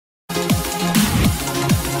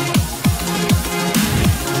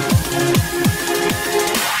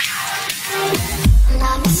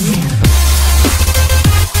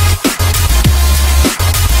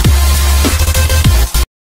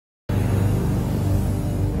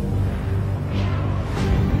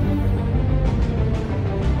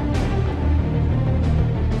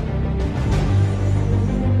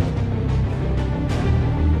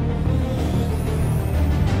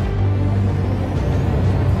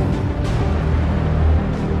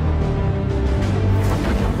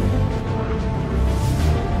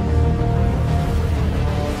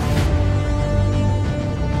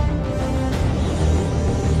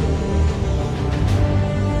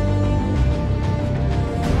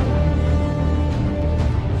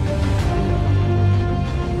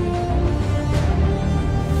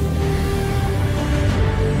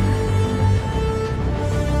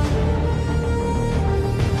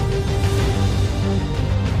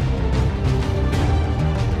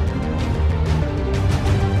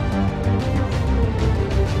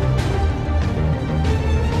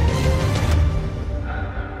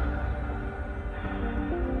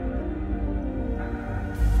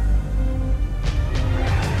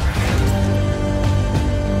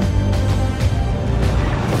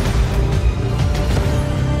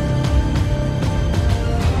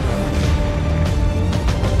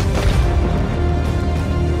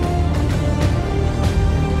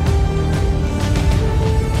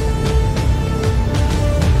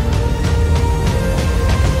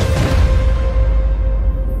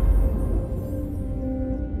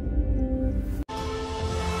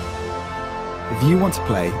want to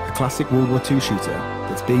play a classic World War II shooter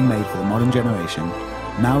that's being made for the modern generation,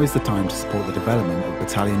 now is the time to support the development of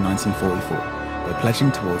Battalion 1944 by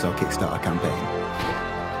pledging towards our Kickstarter campaign.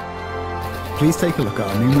 Please take a look at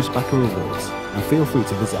our numerous backer rewards and feel free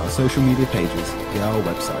to visit our social media pages via our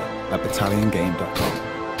website at battalionGame.com.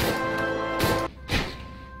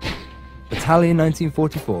 Battalion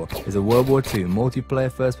 1944 is a World War II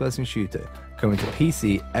multiplayer first-person shooter coming to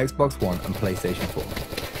PC, Xbox One and PlayStation 4.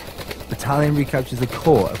 Battalion recaptures the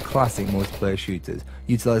core of classic multiplayer shooters,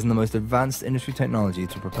 utilising the most advanced industry technology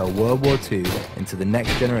to propel World War II into the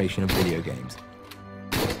next generation of video games.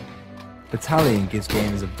 Battalion gives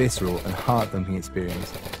gamers a visceral and heart-thumping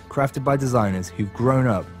experience, crafted by designers who've grown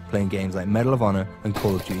up playing games like Medal of Honor and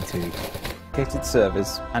Call of Duty 2. Kitted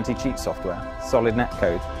servers, anti-cheat software, solid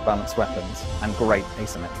netcode, balanced weapons, and great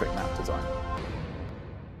asymmetric map design.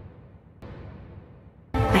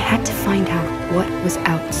 I had to find out what was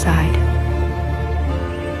outside.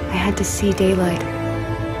 I had to see daylight,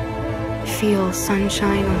 feel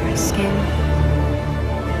sunshine on my skin,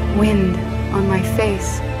 wind on my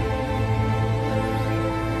face,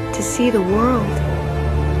 to see the world,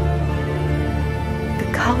 the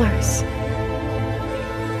colors,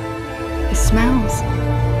 the smells.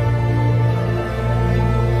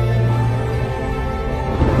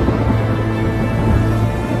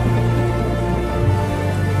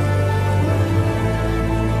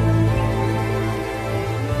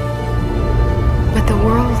 But the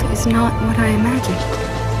world is not what I imagined.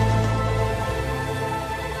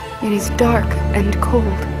 It is dark and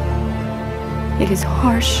cold. It is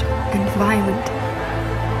harsh and violent,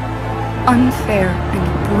 unfair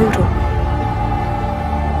and brutal.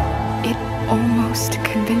 It almost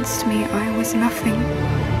convinced me I was nothing.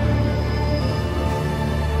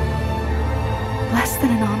 Less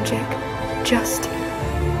than an object, just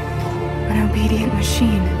an obedient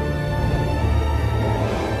machine.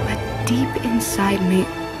 But deep inside me,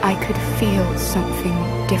 I could feel something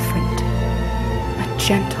different. A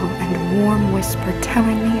gentle and warm whisper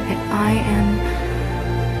telling me that I am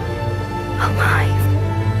alive.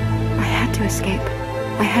 I had to escape.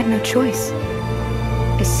 I had no choice.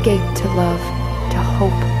 Escape to love, to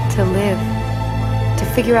hope, to live, to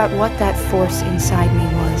figure out what that force inside me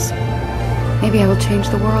was. Maybe I will change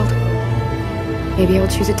the world. Maybe I will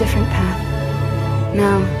choose a different path.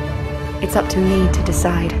 Now, it's up to me to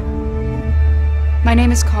decide. My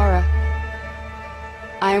name is Kara.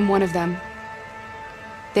 I am one of them.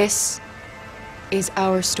 This is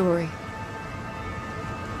our story.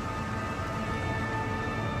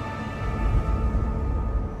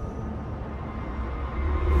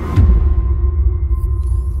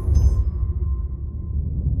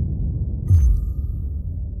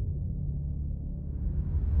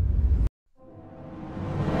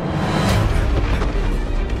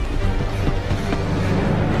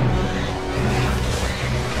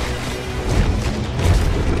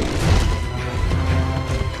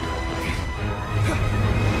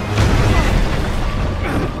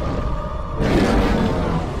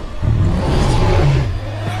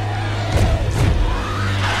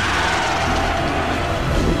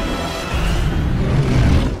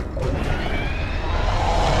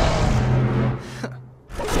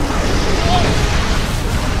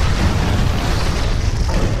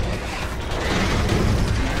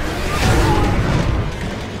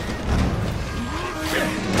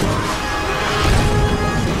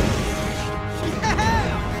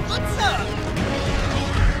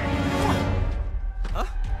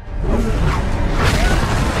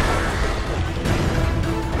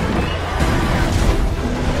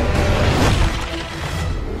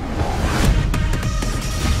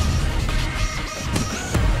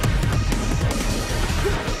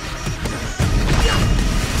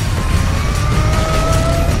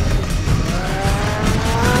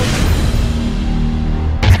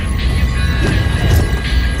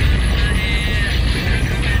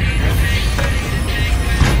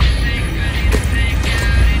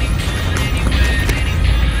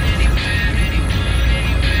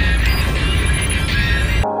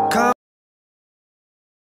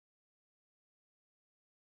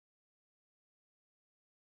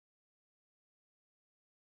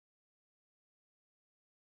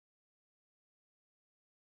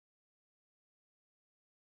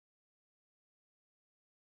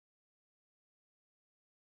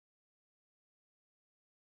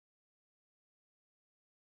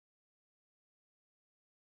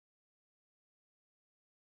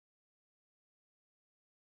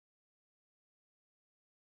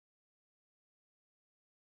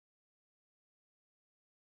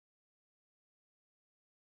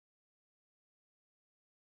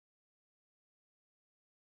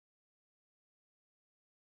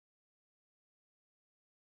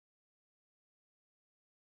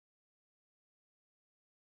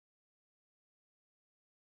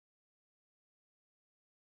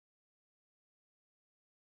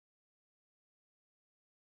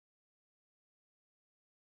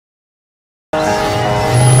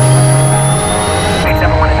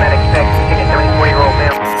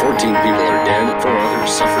 14 people are dead, 4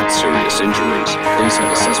 others suffered serious injuries. Police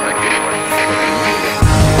have a suspect anyway.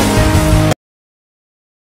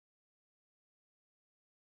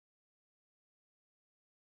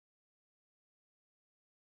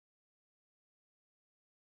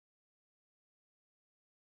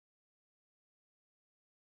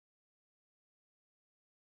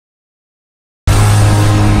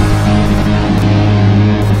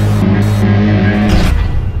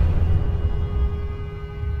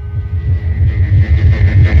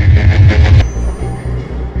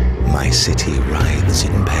 My city writhes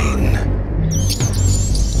in pain.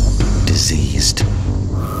 Diseased.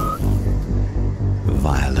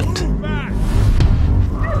 Violent.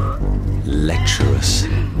 Lecherous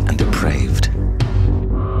and depraved.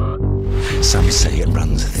 Some say it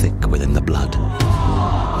runs thick within the blood.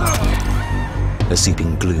 A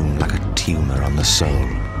seeping gloom like a tumor on the soul.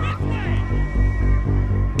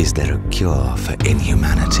 Is there a cure for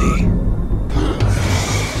inhumanity?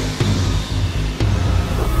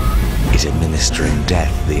 Is administering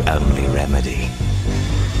death the only remedy?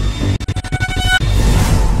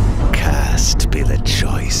 Cursed be the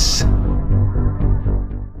choice.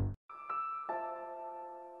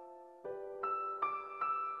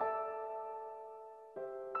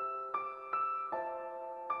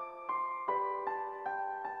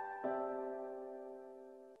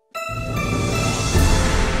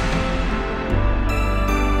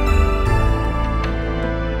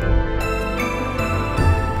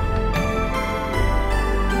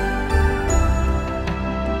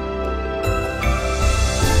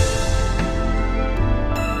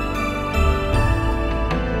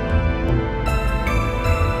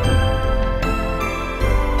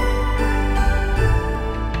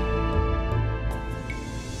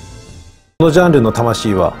このジャンルの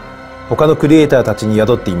魂は他のクリエイターたちに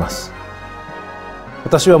宿っています。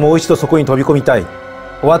私はもう一度そこに飛び込みたい。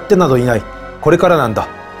終わってなどいない。これからなんだ。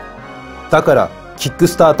だからキック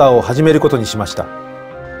スターターを始めることにしました。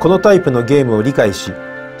このタイプのゲームを理解し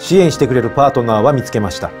支援してくれるパートナーは見つけま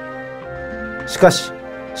した。しかし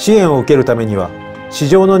支援を受けるためには市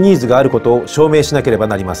場のニーズがあることを証明しなければ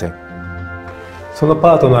なりません。その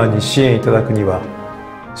パートナーに支援いただくには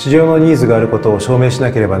市場のニーズがあることを証明し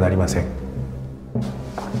なければなりません。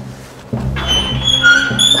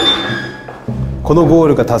このゴー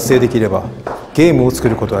ルが達成できればゲームを作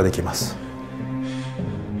ることができます。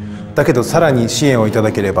だけどさらに支援をいた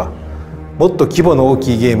だければもっと規模の大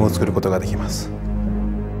きいゲームを作ることができます。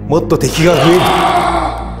もっと敵が増える。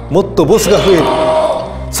もっとボスが増える。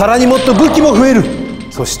さらにもっと武器も増える。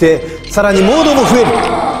そしてさらにモードも増える。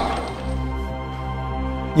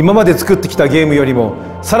今まで作ってきたゲームよりも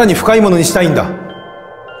さらに深いものにしたいんだ。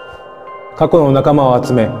過去の仲間を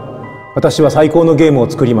集め私は最高のゲームを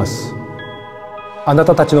作ります。あな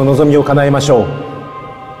たたちの望みを叶えましょう。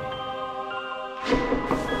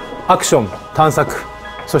アクション、探索、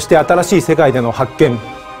そして新しい世界での発見、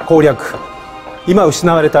攻略。今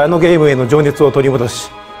失われたあのゲームへの情熱を取り戻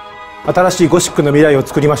し新しいゴシックの未来を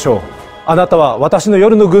作りましょう。あなたは私の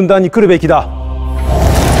夜の軍団に来るべきだ。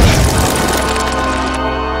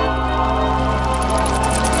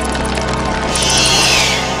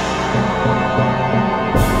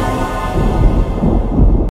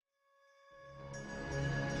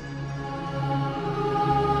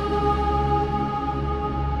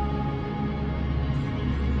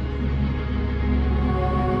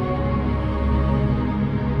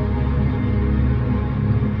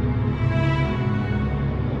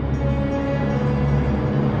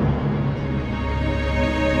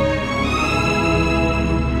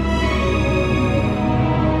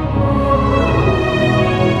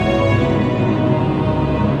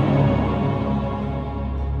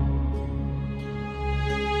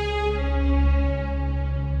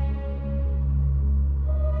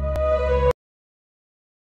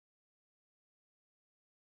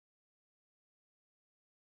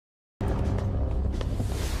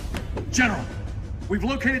General, we've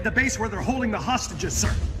located the base where they're holding the hostages,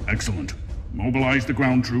 sir. Excellent. Mobilize the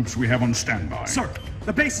ground troops we have on standby. Sir,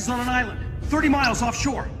 the base is on an island, 30 miles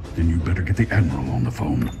offshore. Then you better get the Admiral on the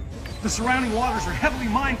phone. The surrounding waters are heavily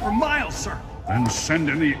mined for miles, sir. Then send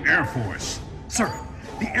in the Air Force. Sir,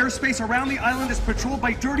 the airspace around the island is patrolled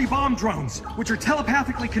by dirty bomb drones, which are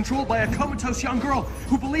telepathically controlled by a comatose young girl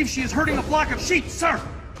who believes she is herding a flock of sheep, sir.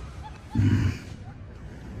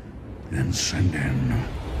 Then send in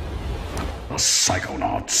the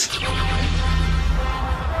Psychonauts.